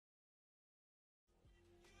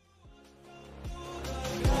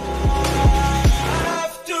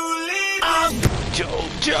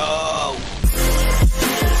Joe!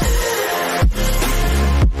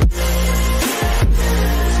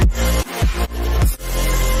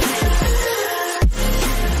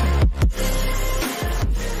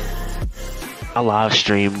 I live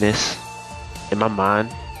streamed this, and my mind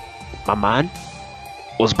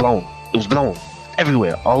was blown. It was blown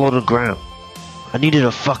everywhere, all over the ground. I needed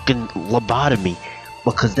a fucking lobotomy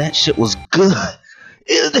because that shit was good.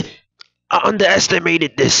 I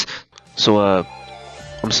underestimated this. So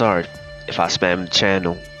I'm sorry if I spam the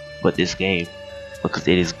channel, but this game, because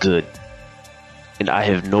it is good, and I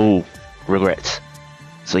have no regrets.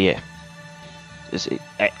 So yeah, it's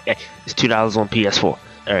 $2 on PS4. All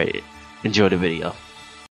right. Enjoy the video.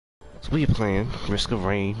 So we are playing Risk of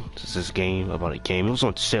Rain. This is this game about a game. It was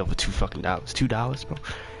on sale for $2, bro.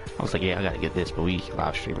 I was like, yeah, I gotta get this, but we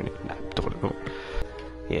live streaming it. Nah, don't.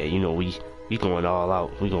 Yeah, you know we going all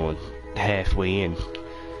out. We going halfway in,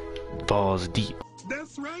 balls deep.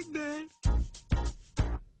 That's right, Dave.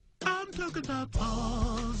 I'm talking about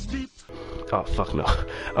balls deep. Oh fuck no.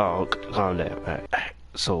 Oh, calm down. All right.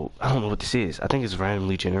 So I don't know what this is. I think it's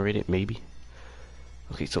randomly generated, maybe.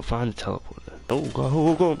 Okay, so find the teleporter.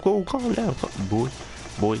 Oh, go, calm down, boy.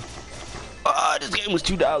 Ah, this game was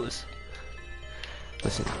 $2.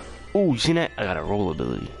 Listen. Ooh, you seen that? I got a roll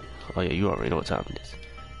ability. Oh yeah, you already know what time it is.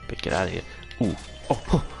 But get out of here. Ooh,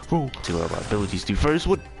 roll. See what my abilities do first.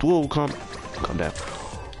 Whoa, calm down.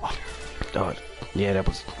 Oh, God. Yeah, that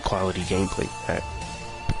was quality gameplay. Alright.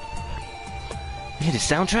 You hear the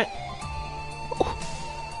soundtrack? Oh.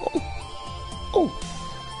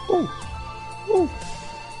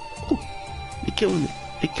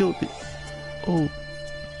 They killed it. Oh.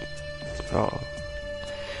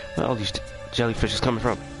 Where all these jellyfish is coming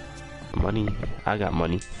from? Money. I got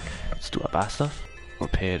money. Let's do I buy stuff?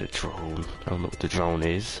 Repair the drone. I don't know what the drone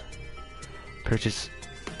is. Purchase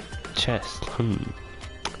chest. The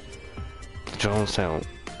drone sound.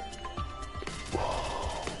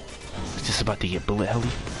 Whoa. Is this about to get bullet heli?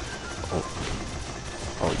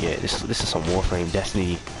 Oh yeah, this is some Warframe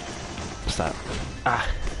Destiny. Stop.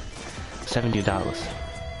 $70.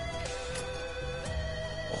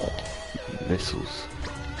 Oh, missiles.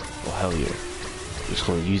 Oh hell yeah. I'm just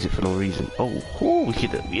gonna use it for no reason. Oh,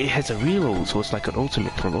 it has a reload, so it's like an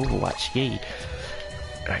ultimate from Overwatch. Yay.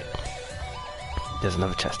 Alright. There's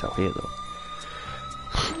another chest out here though.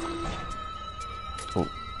 Oh,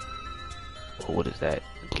 what is that?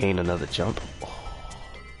 Gain another jump. Oh.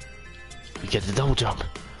 You get the double jump.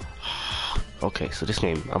 Okay, so this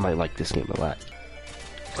game, I might like this game a lot.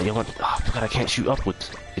 Oh, you want? Oh, I forgot I can't shoot upwards.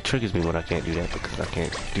 It triggers me when I can't do that because I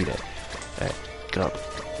can't do that. Alright, get up.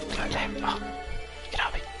 God damn. Oh, get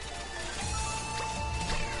out of me.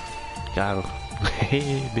 Got him.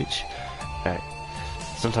 Hey, bitch. Alright.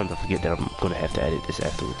 Sometimes I forget that I'm gonna have to edit this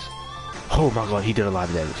afterwards. Oh my god, he did a lot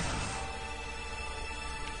of damage.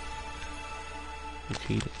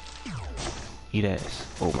 Okay. Eat ass.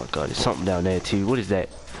 Oh my god, there's something down there too. What is that?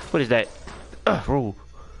 What is that? Roll.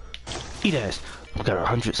 Eat ass. We got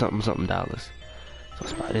 $100-something dollars. So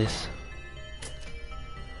let's buy this.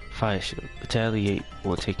 Fire shield. Retaliate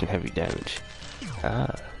while taking heavy damage.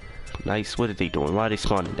 Nice. What are they doing? Why are they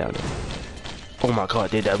spawning down there? Oh my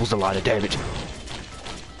god, that was a lot of damage.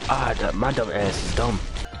 My dumb ass is dumb.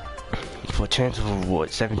 For a chance of a reward,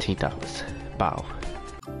 $17. Bow.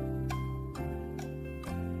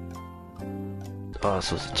 Oh,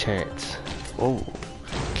 so it's a chance. Oh.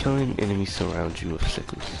 Killing enemies surround you with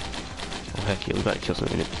sickles. Oh heck yeah, we gotta kill some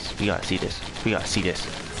enemies. We gotta see this.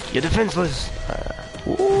 You're defenseless!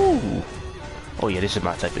 Ooh! Oh yeah, this is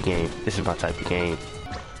my type of game.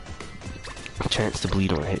 Chance to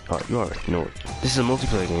bleed on a hit. Oh, you already know it. This is a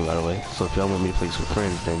multiplayer game, by the way. So if y'all want me to play this with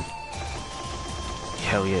friends, then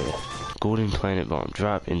hell yeah. Golden Planet Bomb.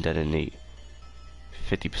 Drop and detonate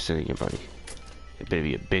 50% of your money. It better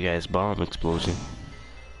be a big ass bomb explosion.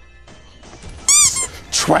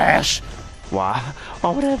 Trash. Why?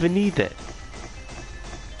 Why would I ever need that?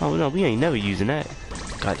 Oh no, we ain't never using that.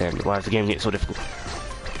 God damn it, why is the game getting so difficult?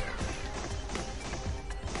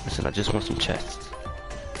 Listen, I just want some chests.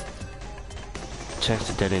 Chance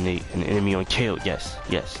to detonate an enemy on kill. Yes,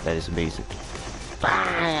 that is amazing.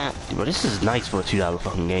 Bro, this is nice for a $2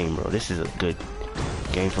 fucking game, bro. This is a good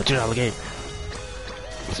game for a $2 game.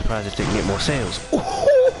 I'm surprised if they can get more sales. Ooh,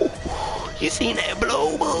 you seen that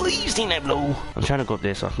blow, boy? You seen that blow? I'm trying to go up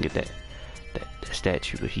there so I can get that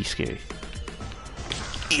statue, but he's scary.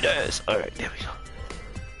 Eat ass. Alright, there we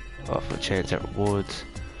go. Offer a chance at rewards.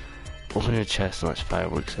 Open a chest, launch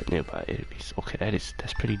fireworks at nearby enemies. Okay,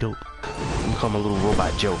 that's pretty dope. I'm gonna call my little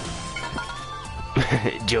robot Joe.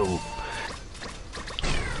 Joe.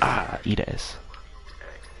 Eat ass.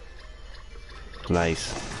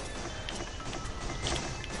 Nice.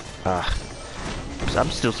 Ah. I'm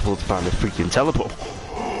still supposed to find the freaking teleport.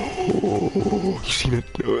 Oh, you seen it?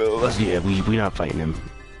 Yeah, we not fighting him.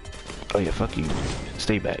 Oh yeah, fuck you.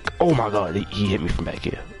 Stay back. Oh my god, he hit me from back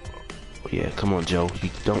here. Oh yeah, come on, Joe. You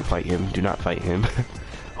don't fight him. Do not fight him.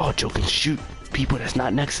 Oh, Joe can shoot people that's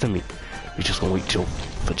not next to me. We're just gonna wait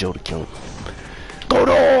for Joe to kill him. Go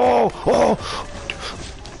no! Oh!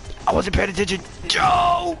 I wasn't paying attention.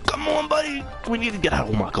 Joe! Come on, buddy! We need to get out.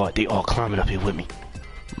 Oh my god, they all climbing up here with me.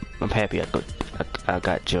 I'm happy I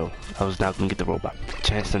got Joe. I was not gonna get the robot.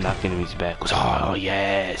 Chance to knock enemies back was oh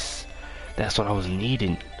yes! That's what I was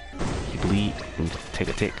needing. You bleed and take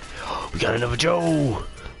a tick. We got another Joe!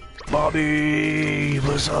 Bobby!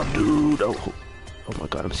 What's up, dude? Oh my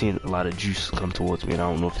god, I'm seeing a lot of juice come towards me and I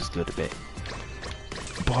don't know if it's good or bad.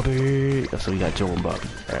 Bobby! So we got Joe and Bobby.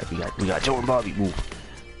 Alright, we got Joe and Bobby. Move.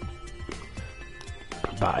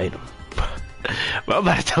 Buy item. Bro, I'm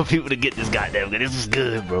about to tell people to get this goddamn game. This is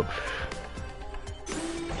good, bro.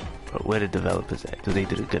 But where the developers at? Because they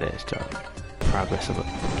did a good ass job. Progress of it.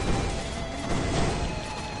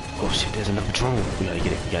 Oh shit, there's another drone. We gotta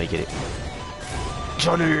get it.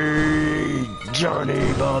 Johnny,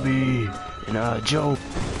 Bobby, and Joe,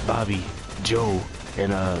 Bobby, Joe,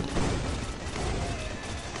 and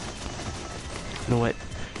you know what?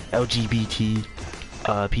 LGBT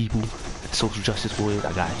people, social justice warriors.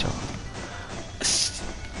 I got y'all.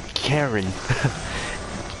 Karen,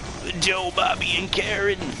 Joe, Bobby, and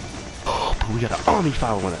Karen. Oh, but we got an army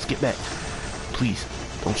following us. Get back, please.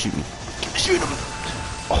 Don't shoot me. Shoot him.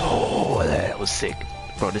 Oh, that was sick,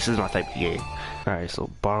 bro. This is my type of game. All right, so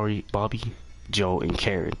Bobby, Joe, and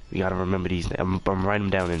Karen. We gotta remember these names. I'm writing them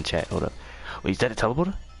down in the chat. Hold up. Wait, is that a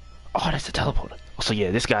teleporter? Oh, that's a teleporter. So yeah,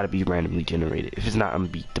 this gotta be randomly generated. If it's not, I'm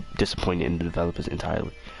gonna be disappointed in the developers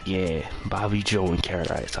entirely. Yeah, Bobby, Joe, and Karen.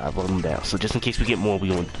 Alright, so I wrote them down. So just in case we get more, we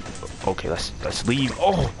want. Okay, let's leave.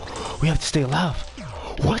 Oh, we have to stay alive.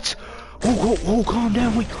 What? Oh, calm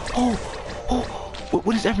down. Wait. Oh,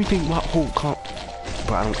 what is everything? Wow, calm.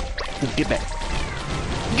 Bro, I don't. Get back.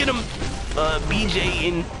 Get him. BJ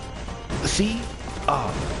and C.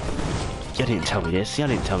 Oh, y'all didn't tell me this. Y'all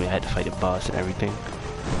didn't tell me I had to fight a boss and everything.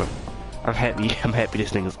 Bro, I'm happy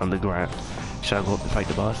this thing is underground. Should I go up and fight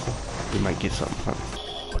the boss? We might get something from it.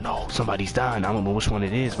 Oh no, somebody's dying. I don't know which one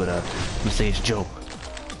it is, but I'm gonna say it's Joe.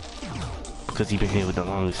 Because he's been here with the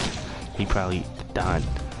longest. He probably died.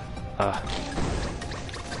 Help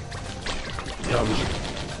me.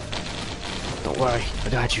 Don't worry, I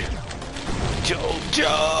got you. Joe!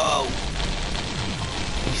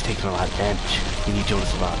 He's taking a lot of damage. We need Joe to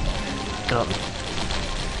survive. Get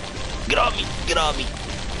off me. Get off me.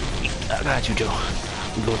 I got you, Joe.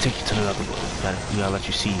 We're gonna take you to another world. We gotta let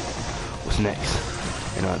you see what's next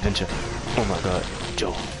in our adventure. Oh my god,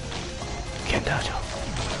 Joe. You can't die, Joe.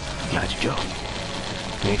 Got you, Joe.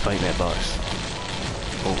 We ain't fighting that boss.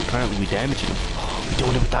 Oh, apparently we damaging him. Oh, we're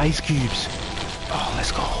doing it with the ice cubes. Oh,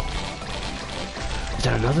 let's go. Is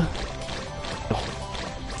that another? No.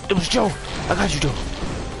 It was Joe. I got you, Joe. I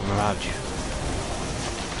robbed you.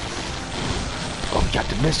 Oh, we got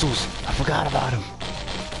the missiles. I forgot about him.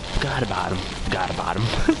 Forgot about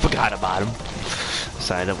him.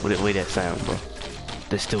 Sign up with it. Way that sound, bro.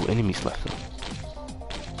 There's still enemies left, though.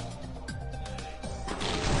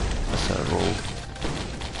 Let's roll.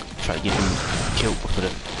 Try to get him killed for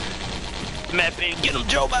the map and get him,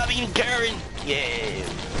 Joe, Bobby, and Karen. Yeah.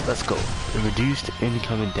 Let's go. It reduced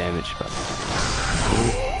incoming damage, bro.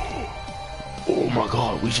 Oh my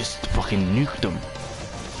god, we just fucking nuked them.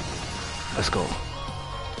 Let's go.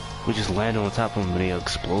 We just landed on top of them and they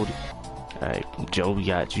exploded. Alright, Joe, we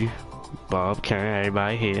got you. Bob, Karen,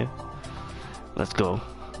 everybody here. Let's go.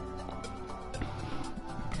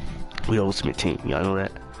 We the ultimate team, y'all know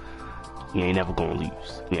that? We ain't never gonna lose.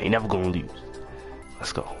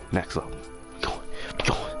 Let's go. Next up.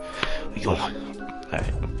 We going.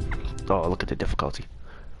 Alright. Oh, look at the difficulty.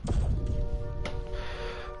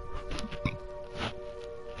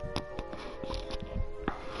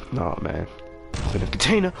 No, man. Open a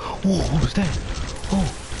container. Whoa, what was that? Oh,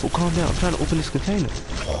 calm down. I'm trying to open this container.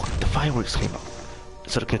 Oh, the fireworks came out.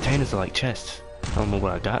 So the containers are like chests. I don't know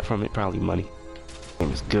what I got from it. Probably money.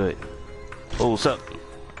 Game is good. Oh, what's up?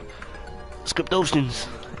 Script Oceans.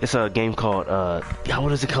 It's a game called,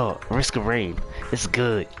 what is it called? Risk of Rain. It's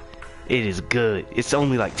good. It is good. It's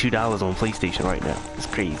only like $2 on PlayStation right now. It's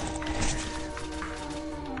crazy.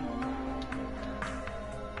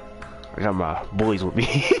 I got my boys with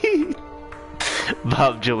me.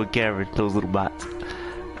 Bob, Joe, and Karen, those little bots.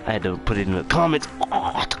 I had to put it in the comments.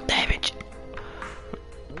 Oh, I took damage.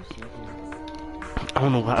 I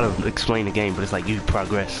don't know how to explain the game, but it's like you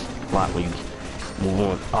progress a lot when you Move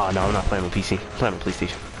on. Oh no, I'm not playing on PC. I'm playing on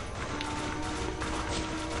PlayStation.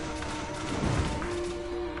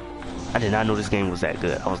 I did not know this game was that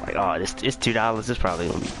good. I was like, oh, it's $2. It's probably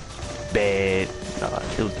gonna be bad.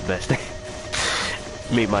 It was the best thing.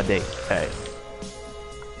 Made my day. Alright.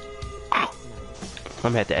 I'm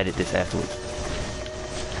gonna have to edit this afterwards.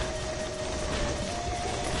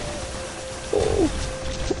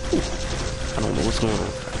 I don't know what's going on.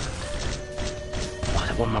 Oh,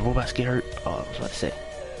 that one of my robots get hurt. Oh, I was about to say.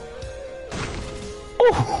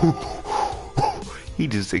 Oh, he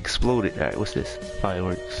just exploded. Alright, what's this?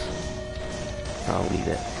 Fireworks. I don't need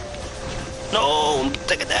that. No, I'm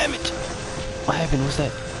taking damage. What happened? What's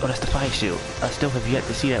that? Oh, that's the fire shield. I still have yet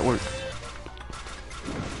to see that work.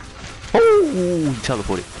 Oh, he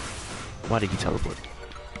teleported. Why did he teleport?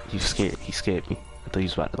 He scared me. I thought he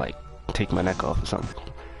was about to like take my neck off or something.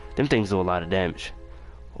 Them things do a lot of damage.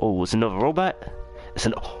 Oh, it's another robot? It's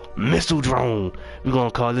a missile drone. We're gonna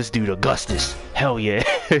call this dude Augustus. Hell yeah.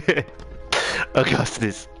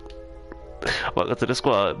 Augustus. Welcome to the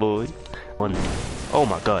squad, boy. Oh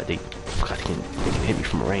my god, they can hit me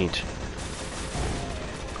from a range.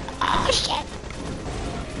 Oh shit.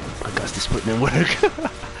 Augustus putting in work.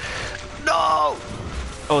 No!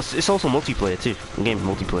 Oh, it's also multiplayer too. The game is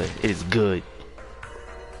multiplayer. It is good.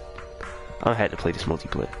 I had to play this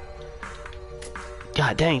multiplayer.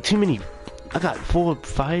 God dang, too many. I got 4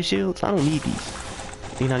 fire shields. I don't need these.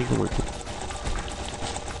 They're not even working.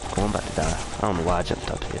 Oh, I'm about to die. I don't know why I jumped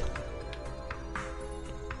up here.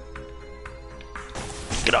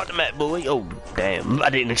 Get out the map, boy. Oh, damn. I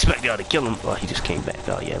didn't expect y'all to kill him. Oh, he just came back.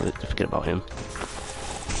 Oh, yeah, let's forget about him.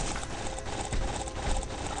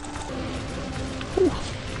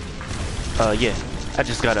 Yeah. I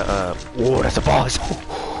just got a, whoa, that's a boss.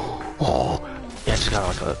 Oh, yeah, I just got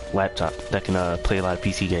like a laptop that can, play a lot of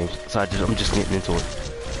PC games. So I'm just getting into it.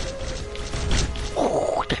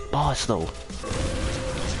 Oh, that boss, though.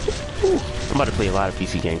 I'm about to play a lot of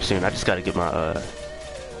PC games soon. I just gotta get my,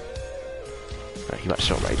 he about to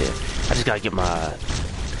show right there. I just gotta get my.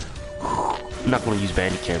 I'm not gonna use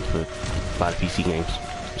Bandicam for a lot of PC games.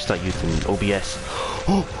 Start using OBS.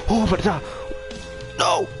 Oh, I'm about to die.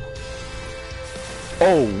 No.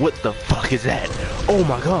 Oh, what the fuck is that? Oh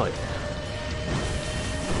my god.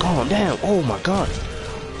 Calm down. Oh my god.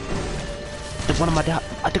 I think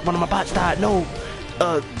one of my bots died. No.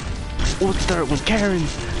 What was the third one? Karen.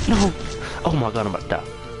 No. Oh my god, I'm about to die.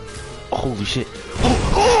 Holy shit.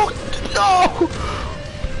 Oh, no!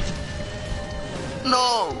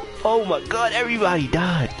 No! Oh my god, everybody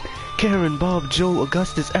died! Karen, Bob, Joe,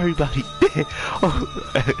 Augustus, everybody.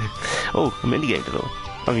 Oh, I'm indie game developer.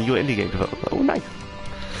 I mean, you're an indie game developer. Oh, nice.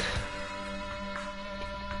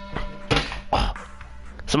 Oh.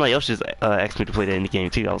 Somebody else just asked me to play that indie game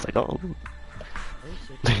too. I was like, oh.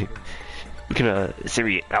 We can,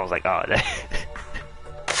 Siri. I was like, oh, that.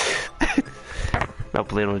 I'll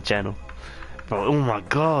play it on the channel. Bro, oh my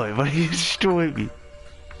god, but he destroyed me.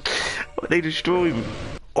 They destroyed me.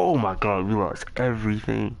 Oh my god, we lost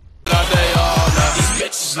everything. These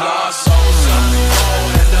bitches lost souls, and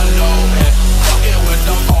the low end, fucking with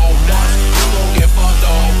the old ones. You gon' get fucked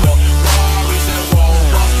over. Rari's and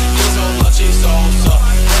Rovers, he's so lucky, so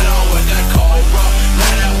and I'm with that Cobra.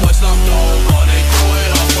 Man, that what's left over. They do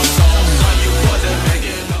it all for souls, son. You wasn't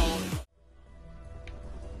making no.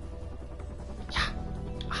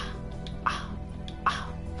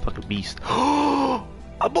 Fucking beast.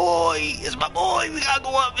 My boy! It's my boy! We gotta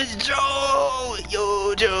go up! It's Joe!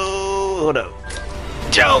 Yo, Joe! Hold up.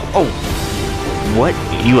 Joe! Oh! What?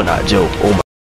 You are not Joe. Oh my.